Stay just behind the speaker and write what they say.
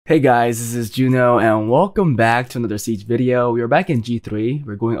Hey guys, this is Juno and welcome back to another Siege video. We are back in G3.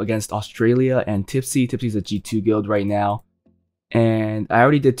 We're going against Australia and Tipsy. Tipsy's a G2 guild right now. And I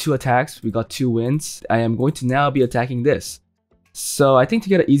already did 2 attacks. We got 2 wins. I am going to now be attacking this. So I think to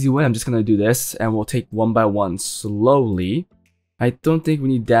get an easy win, I'm just going to do this and we'll take one by one slowly. I don't think we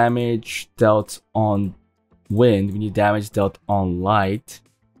need damage dealt on wind. We need damage dealt on light.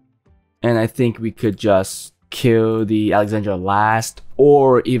 And I think we could just kill the Alexandra last,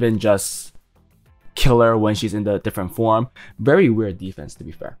 or even just kill her when she's in the different form. Very weird defense, to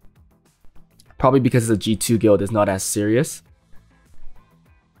be fair. Probably because it's a G2 guild, it's not as serious.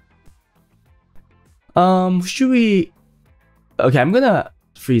 Should we... Okay, I'm gonna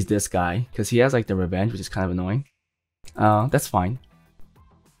freeze this guy because he has like the revenge, which is kind of annoying. That's fine.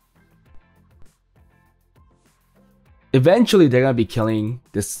 Eventually, they're gonna be killing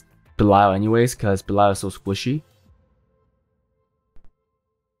this Belial anyways, because Belial is so squishy.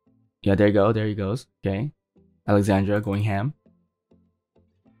 Yeah, there you go. There he goes. Okay. Alexandra going ham.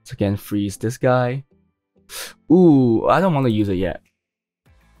 So again, freeze this guy. Ooh, I don't want to use it yet.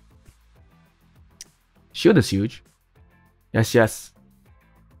 Shield is huge. Yes, yes.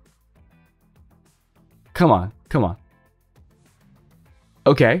 Come on. Come on.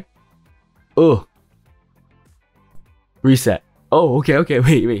 Okay. Ugh. Reset. Oh, okay, okay,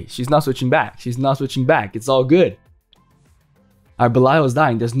 wait. She's not switching back. She's not switching back. It's all good. Our Belial is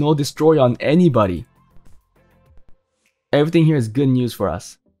dying. There's no destroy on anybody. Everything here is good news for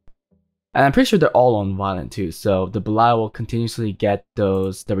us. And I'm pretty sure they're all on violent too. So the Belial will continuously get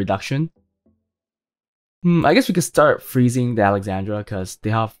the reduction. I guess we could start freezing the Alexandra because they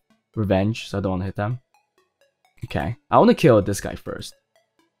have revenge. So I don't want to hit them. Okay. I want to kill this guy first.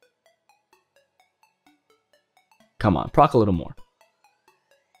 Come on, proc a little more.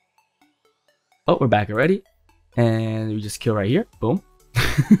 Oh, we're back already. And we just kill right here. Boom.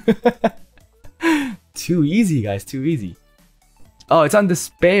 Too easy, guys. Too easy. Oh, it's on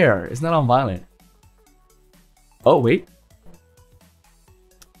despair. It's not on violent. Oh, wait.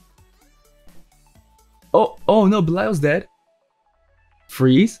 Oh no, Belial's dead.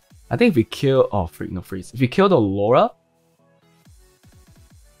 Freeze. I think if we kill... Oh, freeze. If we kill the Laura,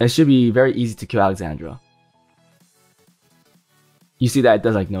 it should be very easy to kill Alexandra. You see that it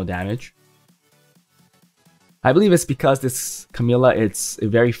does like no damage. I believe it's because this Camilla, it's a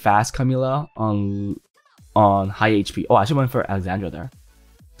very fast Camilla on high HP. Oh, I should went for Alexandra there.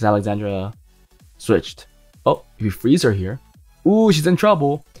 Because Alexandra switched. Oh, if we freeze her here. Ooh, she's in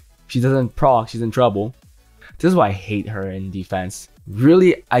trouble. She doesn't proc, she's in trouble. This is why I hate her in defense.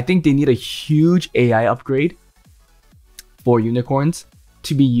 Really, I think they need a huge AI upgrade for unicorns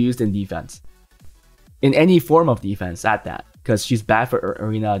to be used in defense. In any form of defense at that. Because she's bad for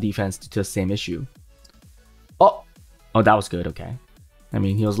arena defense to the same issue. Oh, that was good. Okay, I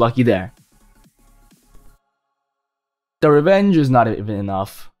mean he was lucky there. The revenge is not even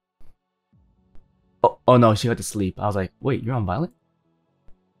enough. Oh no, she had to sleep. I was like, wait, you're on violent?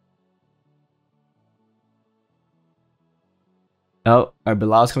 Oh, our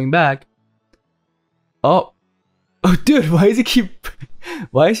Belial's coming back. Oh, dude, why does he keep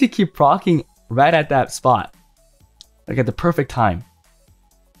proccing right at that spot? Like at the perfect time.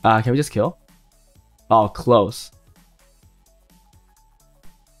 Can we just kill? Oh, close.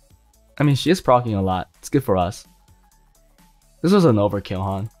 I mean, she is proccing a lot. It's good for us. This was an overkill,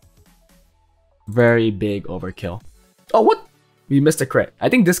 huh? Very big overkill. Oh, what? We missed a crit. I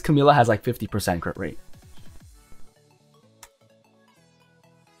think this Camilla has like 50% crit rate.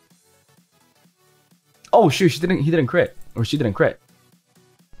 Oh shoot, he didn't crit. Or she didn't crit.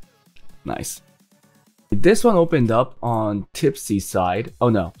 Nice. This one opened up on Tipsy's side. Oh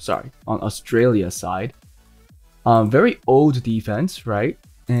no, sorry, on Australia's side. Very old defense, right?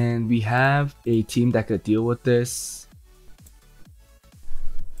 And we have a team that could deal with this.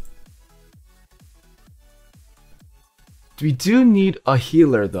 We do need a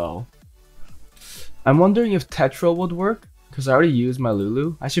healer though. I'm wondering if Tetra would work because I already used my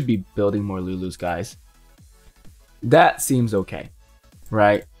Lulu. I should be building more Lulus, guys. That seems okay,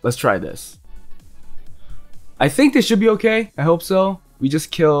 right? Let's try this. I think this should be okay. I hope so. We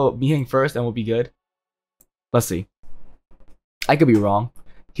just kill Miheng first and we'll be good. Let's see. I could be wrong.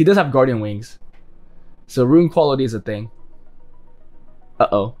 He does have Guardian Wings. So rune quality is a thing.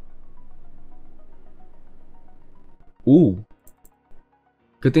 Uh-oh. Ooh.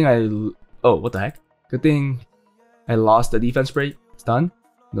 Good thing oh, what the heck? Good thing I lost the defense rate. Stun?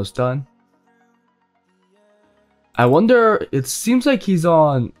 No stun. I wonder, it seems like he's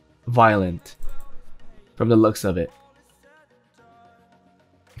on violent. From the looks of it.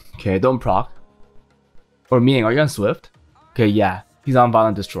 Okay, don't proc. Or Ming, are you on Swift? Okay, yeah. He's on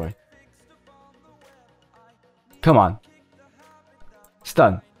Violent Destroy. Come on.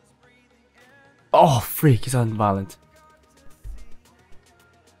 Stun. Oh, freak. He's on Violent.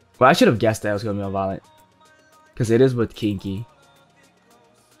 Well, I should have guessed that it was going to be on Violent. Because it is with Kinky.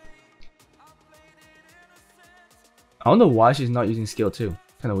 I don't know why she's not using skill 2.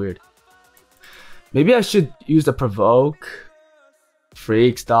 Kind of weird. Maybe I should use the Provoke.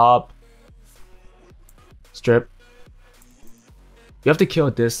 Freak, stop. Strip. You have to kill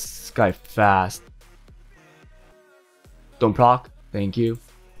this guy fast. Don't proc. Thank you.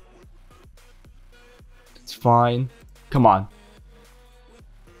 It's fine. Come on.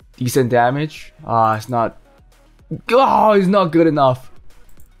 Decent damage. Ah, it's not. Oh, he's not good enough.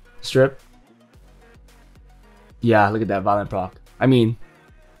 Strip. Yeah, look at that violent proc. I mean,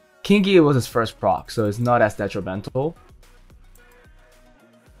 Kinky was his first proc, so it's not as detrimental.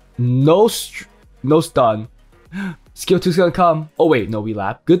 No stun. Skill 2's gonna come. Oh wait, no, we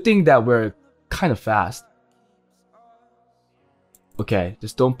lap. Good thing that we're kind of fast. Okay,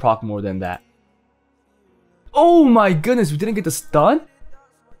 just don't proc more than that. Oh my goodness, we didn't get the stun?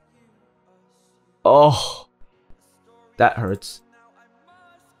 Oh, that hurts.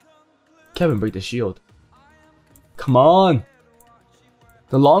 Kevin, break the shield. Come on.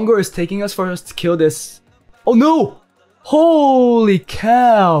 The longer it's taking us for us to kill this. Oh no! Holy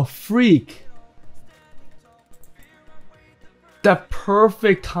cow, freak. That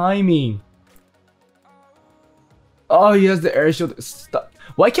perfect timing. Oh, he has the air shield.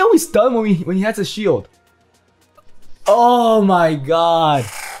 Why can't we stun when he has a shield? Oh my god.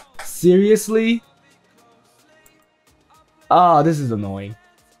 Seriously? Ah, this is annoying.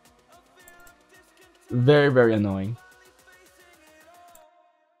 Very, very annoying.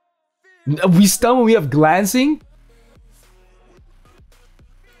 We stun when we have glancing?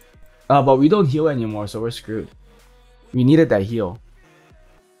 But we don't heal anymore, so we're screwed. We needed that heal.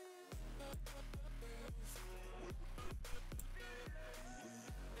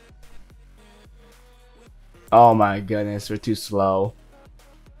 Oh my goodness, we're too slow.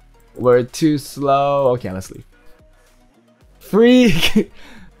 We're too slow. Okay, let's leave. Freak!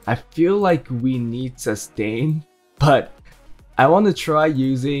 I feel like we need sustain, but I want to try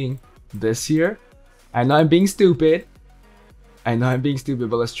using this here. I know I'm being stupid. I know I'm being stupid,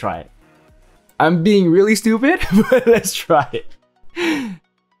 but let's try it. I'm being really stupid, but let's try it.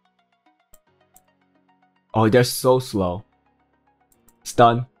 Oh, they're so slow.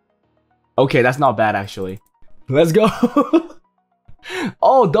 Stun. Okay, that's not bad actually. Let's go.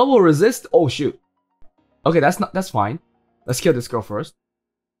 Oh, double resist. Oh shoot. Okay, that's fine. Let's kill this girl first.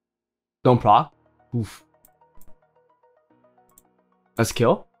 Don't proc. Oof. Let's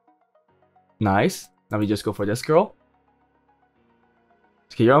kill. Nice. Now we just go for this girl.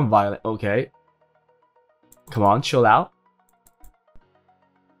 Okay, you're on Violet. Okay. Come on, chill out.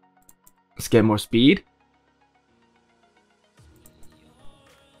 Let's get more speed.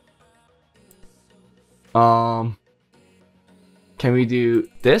 Can we do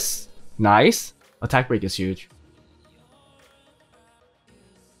this? Nice. Attack break is huge.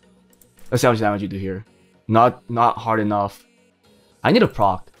 Let's see how much damage you do here. Not hard enough. I need a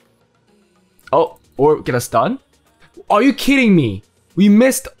proc. Oh, or get a stun? Are you kidding me? We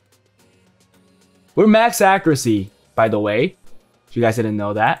missed. We're max accuracy, by the way. If you guys didn't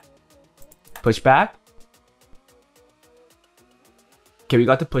know that. Push back. Okay, we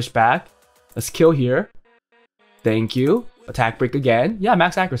got the push back. Let's kill here. Thank you. Attack break again. Yeah,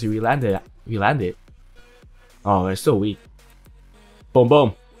 max accuracy. We landed. We landed. Oh, they're so weak. Boom,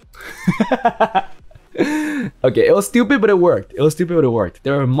 boom. Okay, it was stupid, but it worked. It was stupid, but it worked.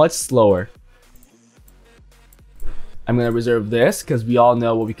 They were much slower. I'm gonna reserve this because we all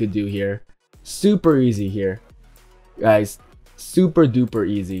know what we could do here. Super easy here, guys. Super duper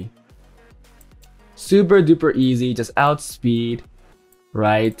easy. Super duper easy. Just outspeed,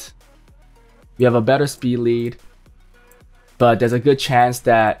 right? We have a better speed lead, but there's a good chance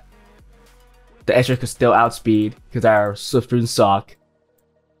that the Escher could still outspeed because our Swift runes suck.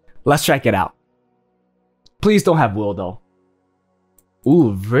 Let's check it out. Please don't have will though.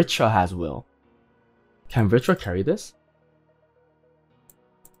 Ooh, Vritra has will. Can Vritra carry this?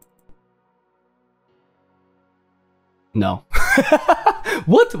 No.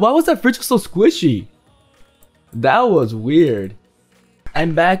 What? Why was that Vritra so squishy? That was weird.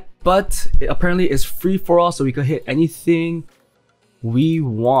 I'm back, but it apparently it's free for all, so we could hit anything we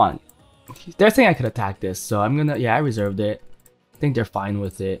want. They're saying I could attack this, so I'm gonna, yeah, I reserved it. I think they're fine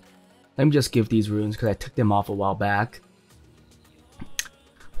with it. Let me just give these runes because I took them off a while back.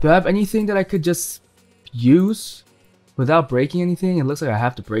 Do I have anything that I could just use without breaking anything? It looks like I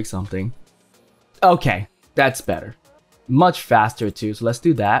have to break something. Okay, that's better. much faster too. So let's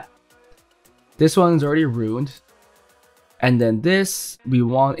do that. This one's already ruined. And then this, we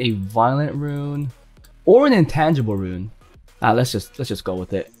want a violent rune or an intangible rune. Let's just go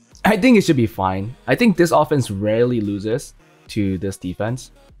with it. I think it should be fine. I think this offense rarely loses to this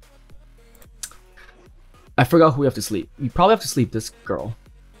defense. I forgot who we have to sleep. We probably have to sleep this girl.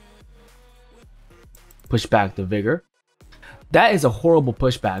 Push back the vigor. That is a horrible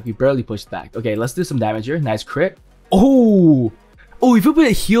pushback. We barely pushed back. Okay, let's do some damage here. Nice crit. Oh, oh! If we put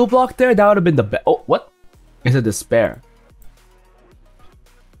a heal block there, that would have been the best. Oh, what? It's a despair.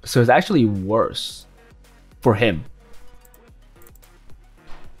 So it's actually worse for him.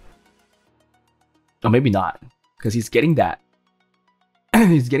 Or maybe not, because he's getting that.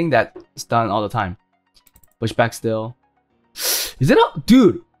 He's getting that stun all the time. Push back still. Is it a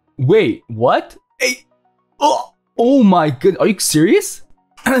dude? Wait, what? Hey, oh my goodness! Are you serious?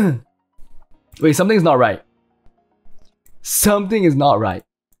 Wait, something's not right. Something is not right.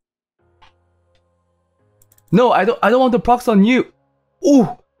 No, I don't want the procs on you. Ooh.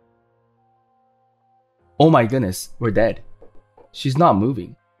 Oh my goodness, we're dead. She's not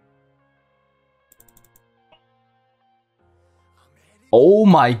moving. Oh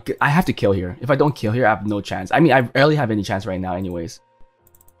my god, I have to kill here. If I don't kill here, I have no chance. I mean, I barely have any chance right now anyways.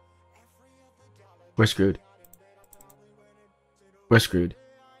 We're screwed. We're screwed.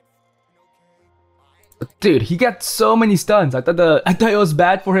 Dude, he got so many stuns. I thought it was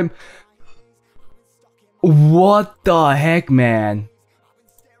bad for him. What the heck, man?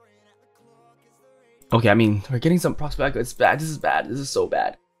 Okay, I mean, we're getting some procs back. It's bad. This is bad. This is so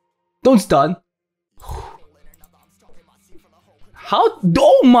bad. Don't stun. How?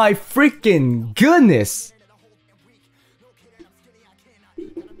 Oh my freaking goodness!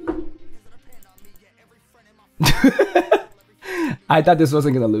 I thought this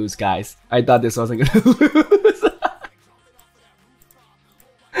wasn't gonna lose, guys. I thought this wasn't gonna lose.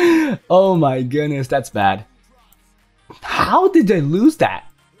 Oh my goodness, that's bad. How did they lose that?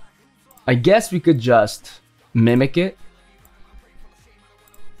 I guess we could just mimic it.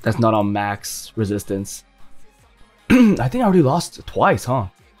 That's not on max resistance. I think I already lost twice, huh?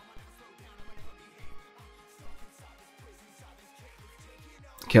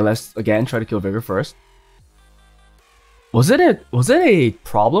 Okay, let's again try to kill Vigor first. Was it a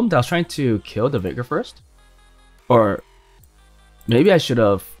problem that I was trying to kill the Vigor first? Or maybe I should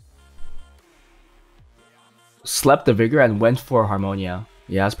have slept the Vigor and went for Harmonia.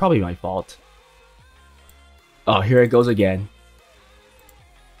 Yeah, it's probably my fault. Oh, here it goes again.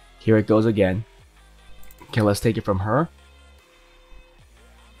 Here it goes again. Okay, let's take it from her.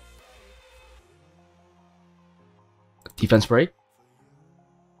 Defense break.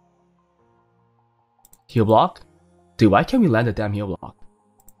 Heal block. Dude, why can't we land a damn heal block?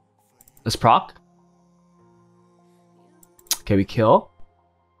 Let's proc. Okay, we kill.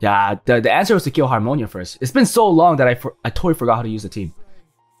 Yeah, the answer was to kill Harmonia first. It's been so long that I totally forgot how to use the team.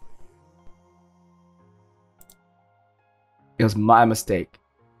 It was my mistake.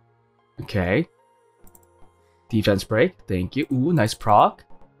 Okay. Defense break. Thank you. Ooh, nice proc.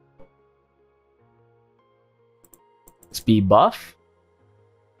 Speed buff.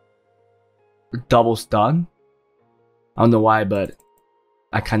 Double stun. I don't know why, but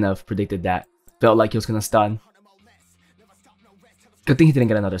I kind of predicted that. Felt like he was gonna stun. Good thing he didn't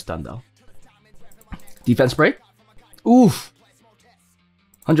get another stun though. Defense break. Oof.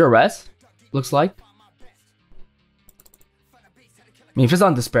 100 res. Looks like. I mean, if it's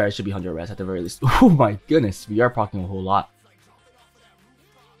on Despair, it should be 100 res at the very least. Oh my goodness, we are proccing a whole lot.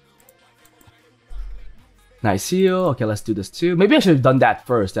 Nice heal. Okay, let's do this too. Maybe I should have done that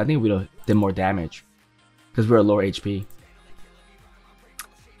first. I think we would have did more damage. Because we're lower HP.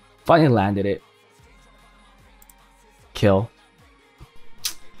 Finally landed it. Kill.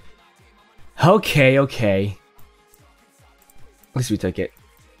 Okay, okay. At least we took it.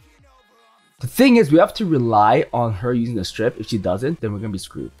 The thing is, we have to rely on her using the strip. If she doesn't, then we're gonna be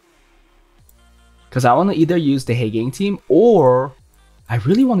screwed. Because I want to either use the Heigang team, or I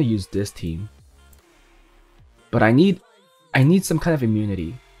really want to use this team. But I need some kind of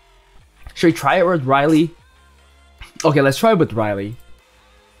immunity. Should we try it with Riley? Okay, let's try it with Riley.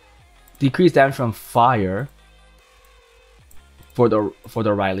 Decrease damage from fire for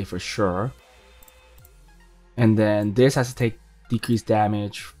the Riley for sure. And then this has to take decreased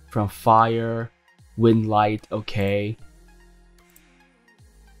damage from fire, wind, light. Okay.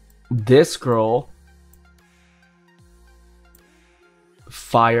 This girl,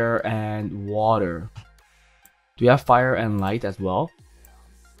 fire and water. Do we have fire and light as well?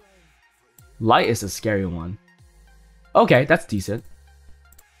 Light is a scary one. Okay, that's decent.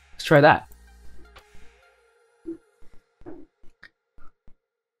 Let's try that.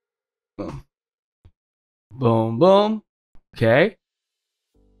 Boom, boom. Okay.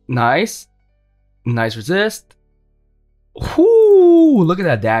 Nice. Nice resist. Whoo! Look at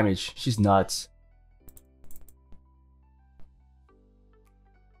that damage. She's nuts.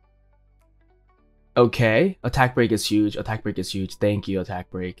 Okay. Attack break is huge. Attack break is huge. Thank you, attack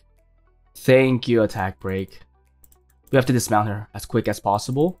break. Thank you, attack break. We have to dismount her as quick as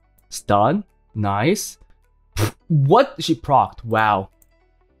possible. Stun. Nice. What? She procced. Wow.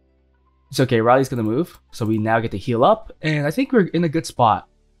 It's okay. Riley's gonna move. So we now get to heal up. And I think we're in a good spot.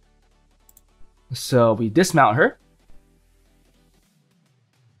 So we dismount her.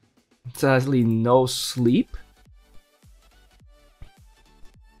 Sadly, no sleep.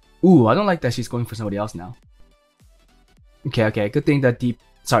 Ooh, I don't like that she's going for somebody else now. Okay, okay. Good thing that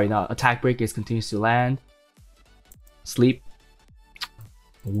attack break is continues to land. Sleep.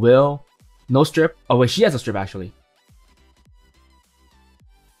 Will. No strip. Oh wait, she has a strip actually.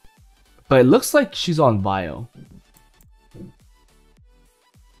 But it looks like she's on bio.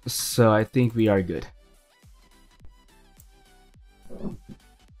 So I think we are good.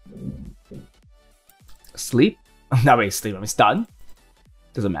 Sleep? No, wait, sleep. I mean, stun.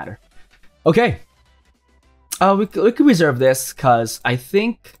 Doesn't matter. Okay. We could reserve this because I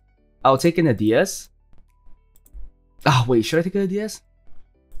think I'll take in a Diaz. Oh, wait, should I take in a Diaz?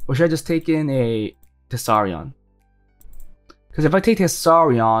 Or should I just take in a Tessarion? Because if I take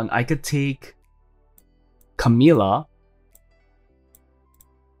Tessarion, I could take Camila.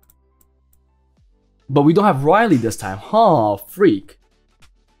 But we don't have Riley this time. Huh, freak.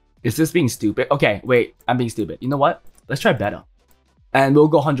 Is this being stupid? Okay, wait, I'm being stupid. You know what? Let's try Beta. And we'll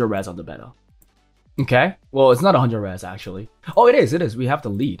go 100 res on the Beta. Okay? Well, it's not 100 res actually. Oh, it is, it is. We have the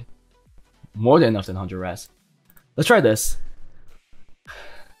lead. More than enough than 100 res. Let's try this.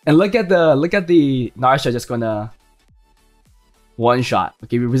 And look at the Narsha just gonna one shot.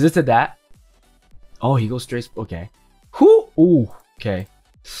 Okay, we resisted that. Oh, he goes straight. Okay. Whoo! Ooh, okay.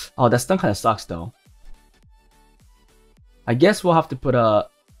 Oh, that stun kind of sucks though. I guess we'll have to put a...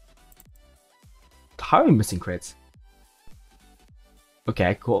 How are we missing crits?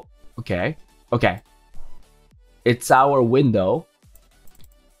 Okay, cool. Okay. Okay. It's our window.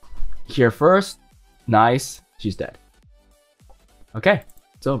 Here first. Nice. She's dead. Okay.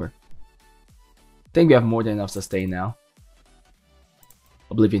 It's over. I think we have more than enough sustain now.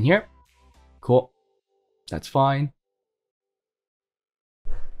 Oblivion here. Cool. That's fine.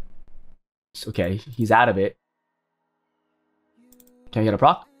 It's okay. He's out of it. Can I get a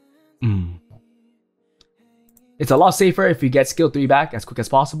proc? It's a lot safer if we get skill 3 back as quick as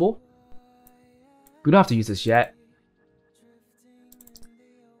possible. We don't have to use this yet.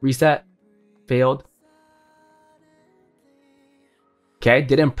 Reset. Failed. Okay,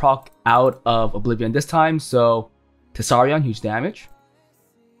 didn't proc out of Oblivion this time, so Tessarion, huge damage.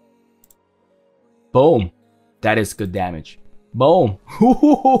 Boom. That is good damage. Boom.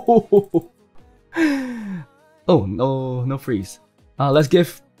 Oh, no freeze. Let's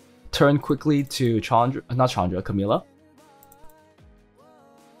give turn quickly to Camila.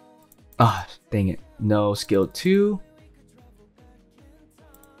 Ah, dang it. No skill 2.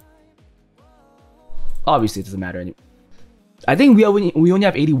 Obviously, it doesn't matter anymore. I think we only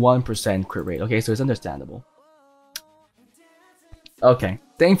have 81% crit rate. Okay, so it's understandable. Okay,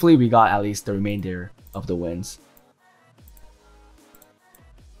 thankfully we got at least the remainder of the wins.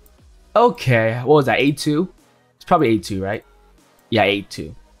 Okay, what was that? 8-2? It's probably 8-2, right? Yeah,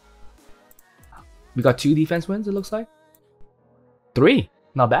 8-2. We got 2 defense wins, it looks like. 3,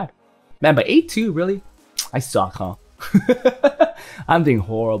 not bad. Man, but 8-2, really? I suck, huh? I'm doing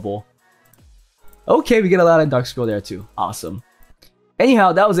horrible. Okay, we get a lot of Dark Scroll there too. Awesome.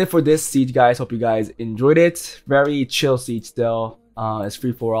 Anyhow, that was it for this siege, guys. Hope you guys enjoyed it. Very chill siege still. It's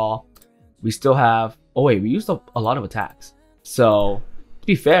free for all. We still have... Oh wait, we used up a lot of attacks. So, to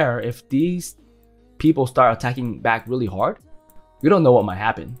be fair, if these people start attacking back really hard, we don't know what might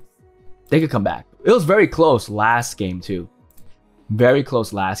happen. They could come back. It was very close last game too. Very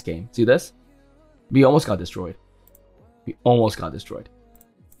close last game. See this? We almost got destroyed. We almost got destroyed.